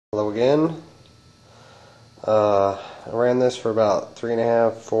Hello again. I ran this for about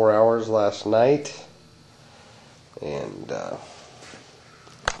 3.5 to 4 hours last night, and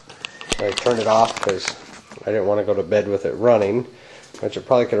I turned it off because I didn't want to go to bed with it running, which it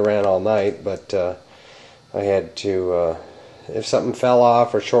probably could have ran all night, but I had to, if something fell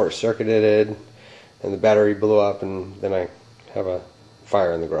off or short-circuited and the battery blew up, and then I have a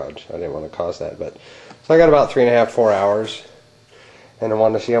fire in the garage. I didn't want to cause that, but so I got about 3.5 to 4 hours. And I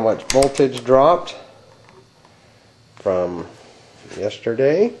wanted to see how much voltage dropped from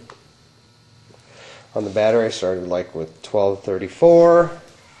yesterday. On the battery, I started like with 1234,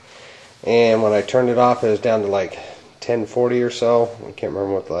 and when I turned it off, it was down to like 1040 or so. I can't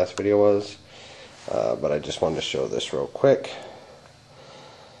remember what the last video was, but I just wanted to show this real quick.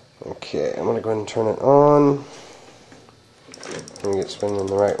 Okay, I'm going to go ahead and turn it on. Let me get spinning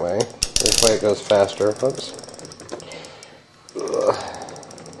the right way. This way it goes faster. Whoops.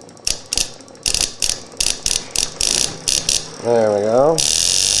 There we go.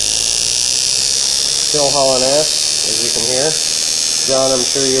 Still hauling ass, as you can hear. John, I'm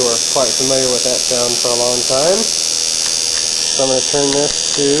sure you were quite familiar with that sound for a long time. So I'm going to turn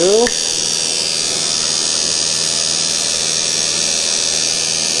this to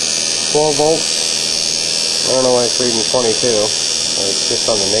 12 volts. I don't know why it's reading 22. It's just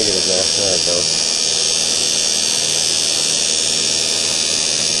on the negative there. There it goes.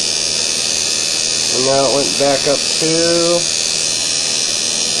 And now it went back up to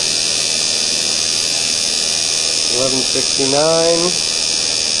 1169,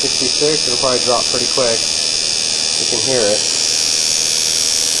 66. It'll probably drop pretty quick. You can hear it.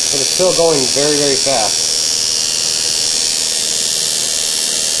 But it's still going very, very fast.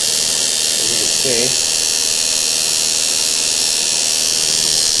 As you can see.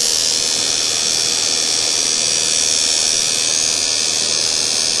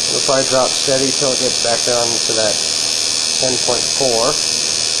 It'll probably drop steady till it gets back down to that 10.4.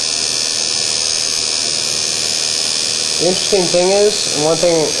 The interesting thing is, and one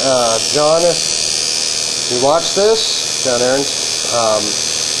thing, John, if you watch this, John Aarons,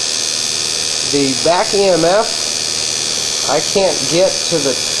 the back EMF, I can't get to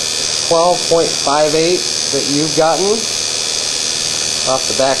the 12.58 that you've gotten off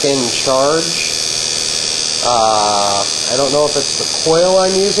the back end charge. I don't know if it's the coil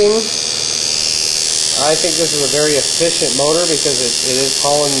I'm using. I think this is a very efficient motor because it is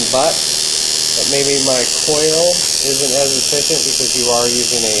hauling butt, but maybe my coil isn't as efficient because you are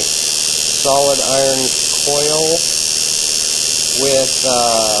using a solid iron coil with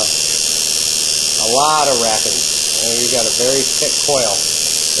a lot of wrapping. You've got a very thick coil.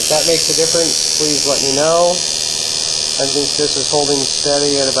 If that makes a difference, please let me know. I think this is holding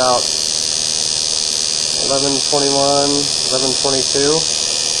steady at about 1121, 1122.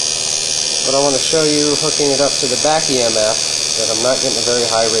 But I want to show you hooking it up to the back EMF that I'm not getting a very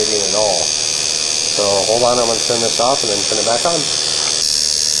high rating at all. So hold on, I'm going to turn this off and then turn it back on.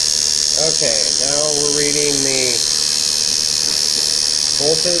 Okay, now we're reading the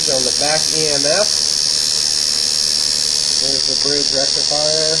voltage on the back EMF. There's the bridge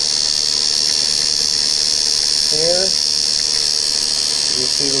rectifier here. You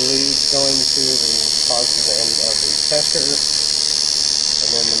see the leads going to the positive end of the tester, and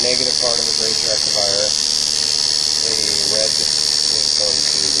then the negative part of the bridge rectifier, the red is going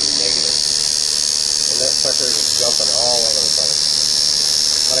to the negative. And that sucker is jumping all over the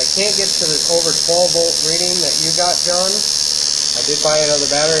place. But I can't get to the over 12 volt reading that you got, John. I did buy another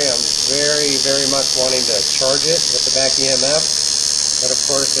battery. I'm very, very much wanting to charge it with the back EMF. But of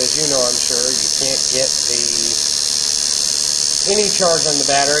course, as you know, I'm sure, you can't get any charge on the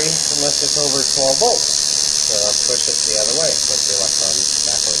battery unless it's over 12 volts. So I'll push it the other way, push the electron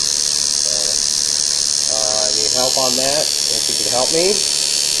backwards. So I need help on that. If you could help me,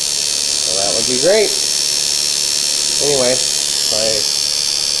 so that would be great. Anyway, I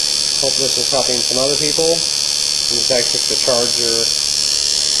hope this is helping some other people. In fact, I took the charger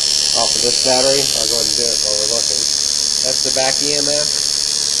off of this battery. I'll go ahead and do it while we're looking. That's the back EMF.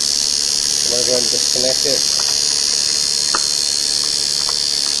 I'm going to go ahead and disconnect it.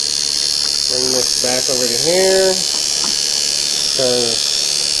 Bring this back over to here because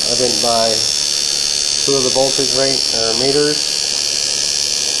I didn't buy two of the voltage meters.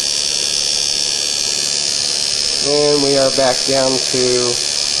 And we are back down to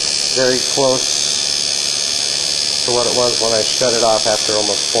very close to what it was when I shut it off after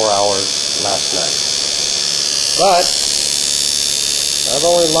almost 4 hours last night. But I've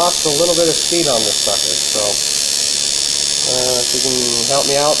only lost a little bit of speed on this sucker, so if you can help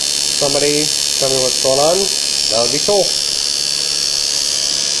me out, somebody tell me what's going on, that would be cool.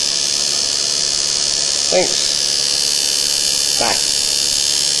 Thanks. Bye.